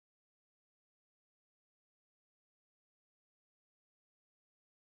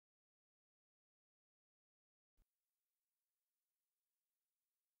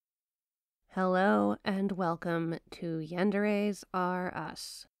Hello and welcome to Yandere's Are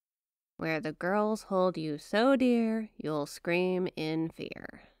Us, where the girls hold you so dear you'll scream in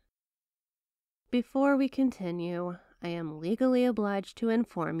fear. Before we continue, I am legally obliged to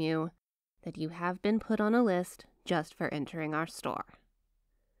inform you that you have been put on a list just for entering our store.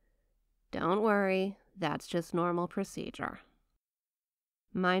 Don't worry, that's just normal procedure.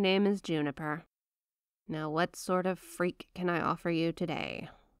 My name is Juniper. Now, what sort of freak can I offer you today?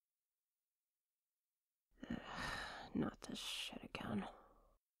 Not this shit again.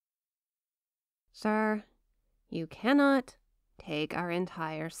 Sir, you cannot take our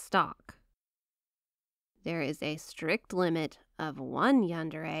entire stock. There is a strict limit of 1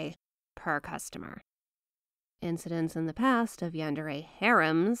 yandere per customer. Incidents in the past of yandere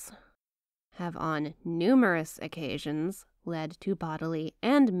harems have on numerous occasions led to bodily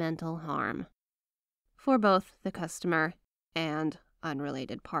and mental harm for both the customer and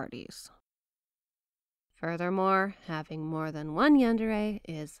unrelated parties. Furthermore, having more than 1 yandere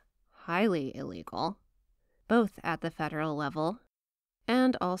is highly illegal, both at the federal level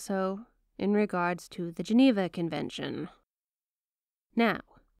and also in regards to the Geneva Convention. Now,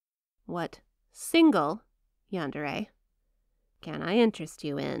 what single yandere can I interest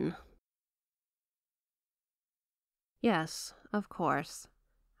you in? Yes, of course.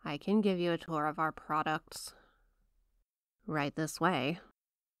 I can give you a tour of our products. Right this way.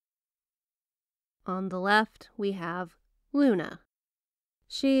 On the left, we have Luna.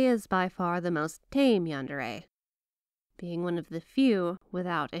 She is by far the most tame yandere, being one of the few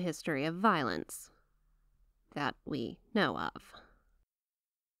without a history of violence that we know of.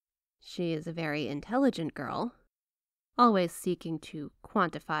 She is a very intelligent girl, always seeking to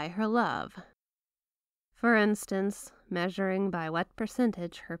quantify her love. For instance, measuring by what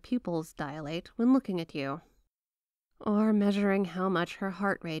percentage her pupils dilate when looking at you, or measuring how much her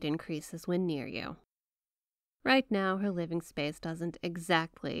heart rate increases when near you. Right now, her living space doesn't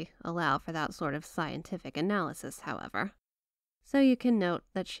exactly allow for that sort of scientific analysis, however, so you can note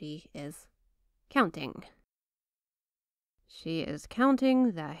that she is counting. She is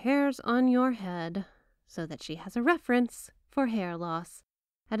counting the hairs on your head so that she has a reference for hair loss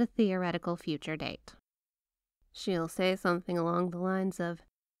at a theoretical future date. She'll say something along the lines of,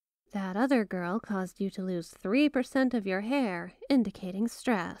 "That other girl caused you to lose 3% of your hair, indicating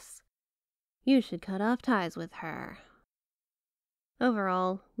stress. You should cut off ties with her."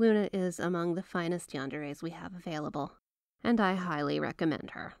 Overall, Luna is among the finest yanderes we have available, and I highly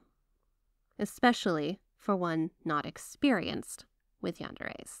recommend her, especially for one not experienced with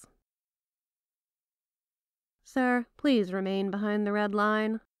yanderes. Sir, please remain behind the red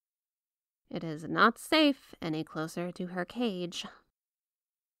line. It is not safe any closer to her cage.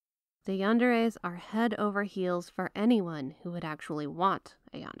 The yanderes are head over heels for anyone who would actually want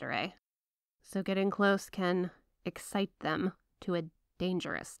a yandere, so getting close can excite them to a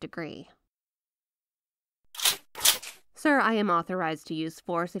dangerous degree. Sir, I am authorized to use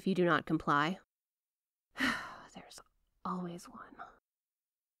force if you do not comply. There's always one.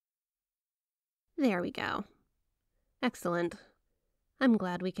 There we go. Excellent. I'm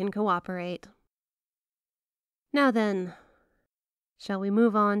glad we can cooperate. Now then, shall we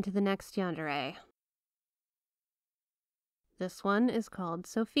move on to the next yandere? This one is called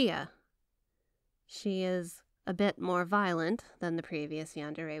Sophia. She is a bit more violent than the previous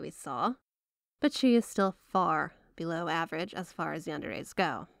yandere we saw, but she is still far below average as far as yanderes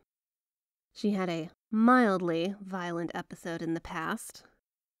go. She had a mildly violent episode in the past,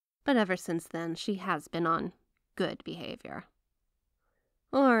 but ever since then she has been on good behavior.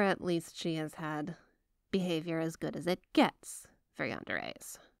 Or at least she has had behavior as good as it gets for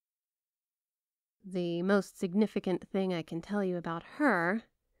yanderes. The most significant thing I can tell you about her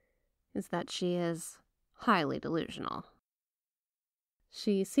is that she is highly delusional.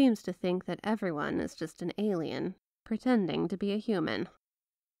 She seems to think that everyone is just an alien pretending to be a human,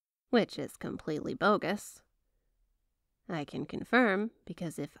 which is completely bogus. I can confirm,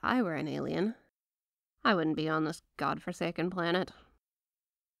 because if I were an alien, I wouldn't be on this godforsaken planet.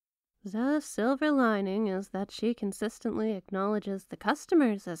 The silver lining is that she consistently acknowledges the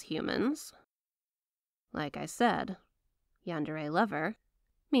customers as humans. Like I said, yandere lover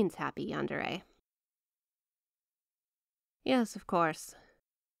means happy yandere. Yes, of course.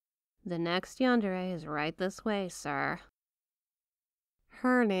 The next yandere is right this way, sir.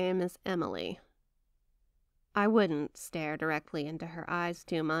 Her name is Emily. I wouldn't stare directly into her eyes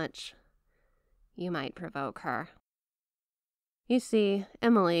too much. You might provoke her. You see,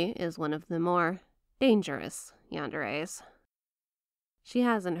 Emily is one of the more dangerous yanderes. She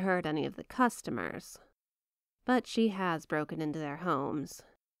hasn't hurt any of the customers, but she has broken into their homes.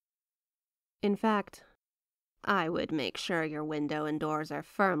 In fact, I would make sure your window and doors are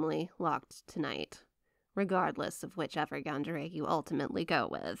firmly locked tonight, regardless of whichever yandere you ultimately go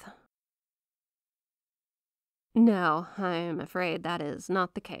with. No, I'm afraid that is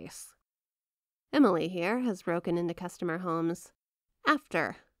not the case. Emily here has broken into customer homes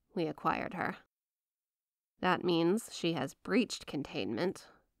after we acquired her. That means she has breached containment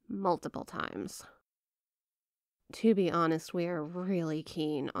multiple times. To be honest, we're really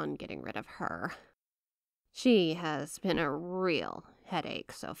keen on getting rid of her. She has been a real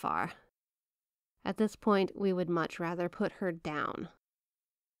headache so far. At this point, we would much rather put her down.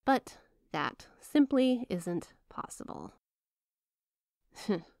 But that simply isn't possible.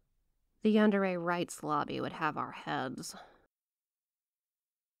 The Yandere Rights Lobby would have our heads.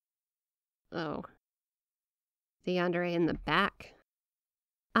 Oh. The Yandere in the back?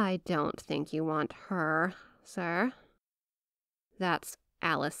 I don't think you want her, sir. That's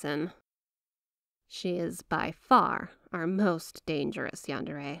Allison. She is by far our most dangerous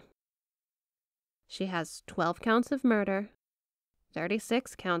yandere. She has 12 counts of murder,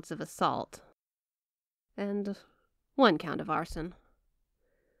 36 counts of assault, and 1 count of arson.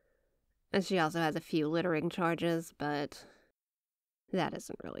 And she also has a few littering charges, but that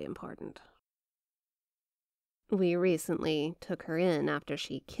isn't really important. We recently took her in after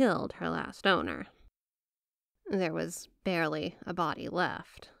she killed her last owner. There was barely a body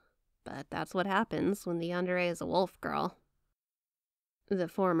left, but that's what happens when the yandere is a wolf girl. The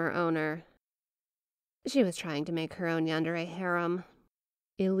former owner, she was trying to make her own yandere harem,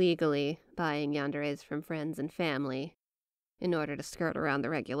 illegally buying yanderes from friends and family in order to skirt around the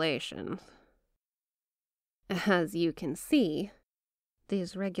regulations. As you can see,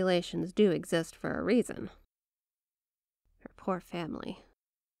 these regulations do exist for a reason. Her poor family.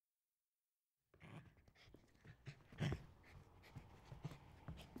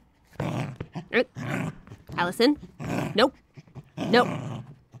 Allison? Nope. Nope.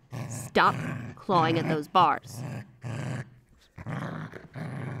 Stop clawing at those bars.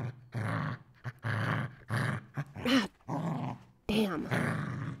 Damn.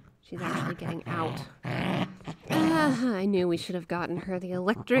 She's actually getting out. I knew we should have gotten her the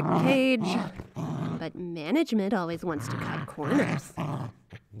electric cage, but management always wants to cut corners.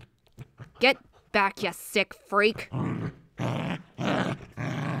 Get back, you sick freak.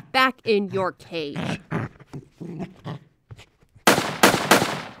 Back in your cage.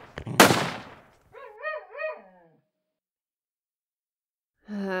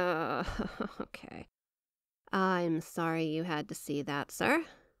 Okay. I'm sorry you had to see that, sir.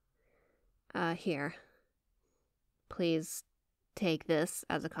 Here. Please take this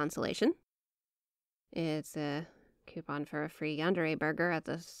as a consolation. It's a coupon for a free yandere burger at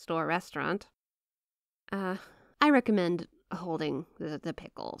the store restaurant. I recommend holding the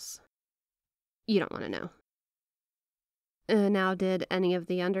pickles. You don't want to know. Now, did any of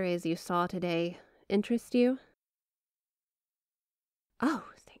the yanderes you saw today interest you? Oh,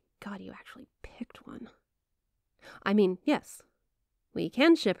 thank God you actually picked one. I mean, yes, we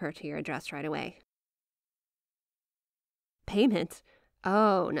can ship her to your address right away. Payment?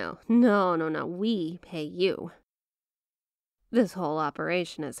 Oh, no, we pay you. This whole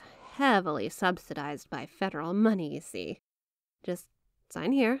operation is heavily subsidized by federal money, you see. Just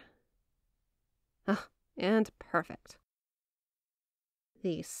sign here. Ah, and perfect.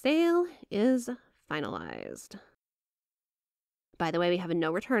 The sale is finalized. By the way, we have a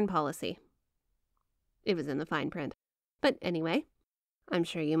no return policy. It was in the fine print. But anyway, I'm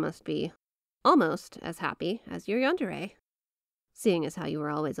sure you must be almost as happy as your yandere, seeing as how you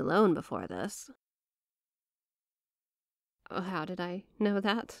were always alone before this. Oh, how did I know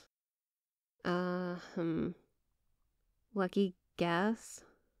that? Lucky guess?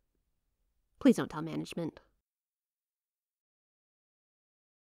 Please don't tell management.